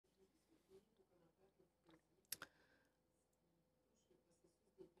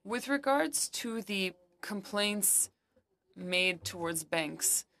With regards to the complaints made towards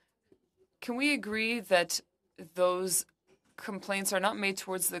banks, can we agree that those complaints are not made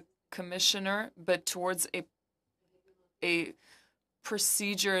towards the commissioner, but towards a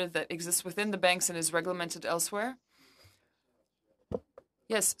procedure that exists within the banks and is regulated elsewhere?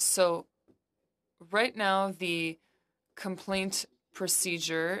 Yes, so right now the complaint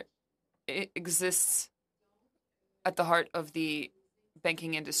procedure exists at the heart of the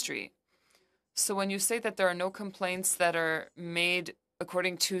banking industry. So when you say that there are no complaints that are made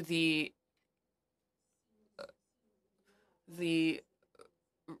according to the the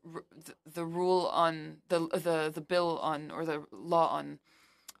rule on the bill on or the law on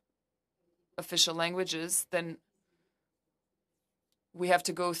official languages, then we have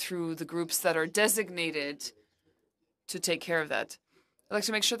to go through the groups that are designated to take care of that. I'd like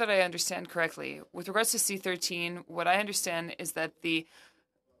to make sure that I understand correctly. With regards to C-13, what I understand is that the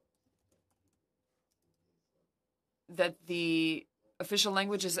Official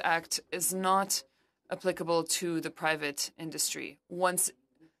Languages Act is not applicable to the private industry. Once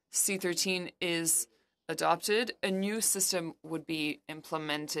C-13 is adopted, a new system would be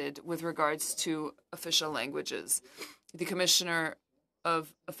implemented with regards to official languages. The Commissioner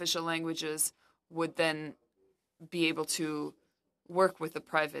of Official Languages would then be able to work with the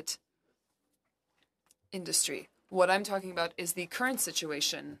private industry. What I'm talking about is the current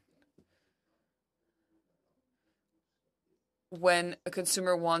situation. When a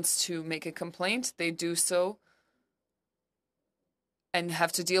consumer wants to make a complaint, they do so and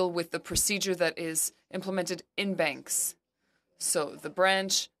have to deal with the procedure that is implemented in banks. So the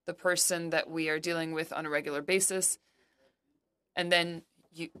branch, the person that we are dealing with on a regular basis, and then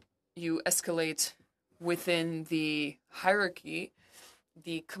you escalate within the hierarchy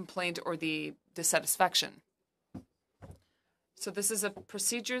the complaint or the dissatisfaction. So this is a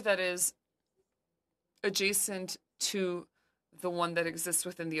procedure that is adjacent to the one that exists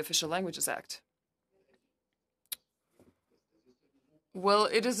within the Official Languages Act. Well,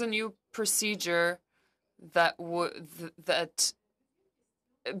 it is a new procedure that Bill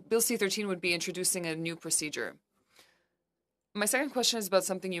C-13 would be introducing a new procedure. My second question is about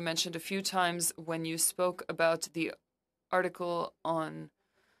something you mentioned a few times when you spoke about the article on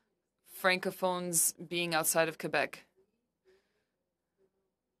francophones being outside of Quebec.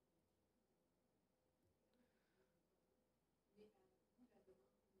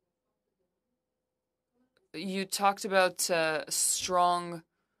 You talked about strong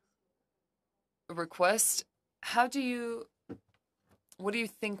request. What do you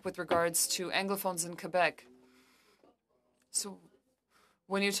think with regards to Anglophones in Quebec? So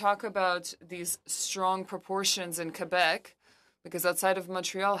when you talk about these strong proportions in Quebec, because outside of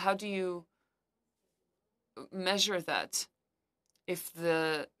Montreal, how do you measure that? If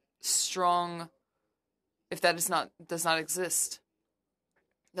that does not exist,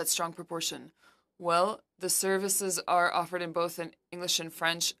 that strong proportion. Well, the services are offered in both in English and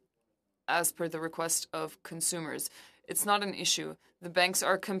French as per the request of consumers. It's not an issue. The banks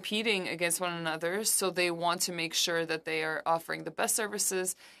are competing against one another, so they want to make sure that they are offering the best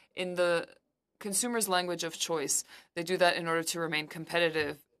services in the consumer's language of choice. They do that in order to remain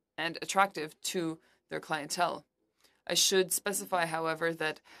competitive and attractive to their clientele. I should specify, however,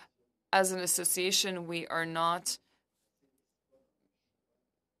 that as an association, we are not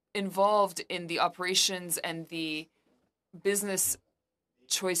involved in the operations and the business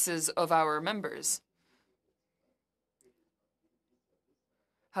choices of our members.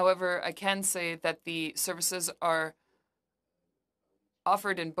 However, I can say that the services are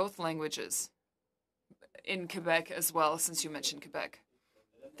offered in both languages, in Quebec as well, since you mentioned Quebec.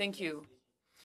 Thank you.